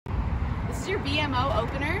your VMO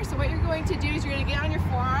opener. So what you're going to do is you're gonna get on your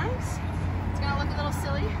forearms. It's gonna look a little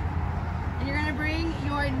silly. And you're gonna bring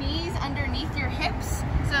your knees underneath your hips.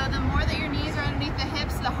 So the more that your knees are underneath the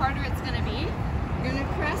hips, the harder it's gonna be. You're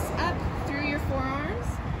gonna press up through your forearms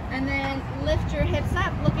and then lift your hips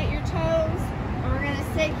up, look at your toes, and we're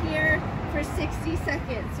gonna sit here for 60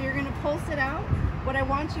 seconds. So you're gonna pulse it out. What I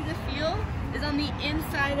want you to feel is on the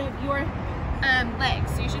inside of your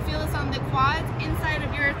legs. So you should feel this on the quads, inside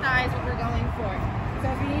of your thighs, what we're going for. So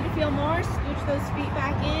if you need to feel more, scooch those feet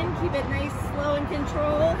back in, keep it nice, slow, and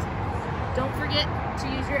controlled. Don't forget to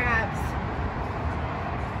use your abs.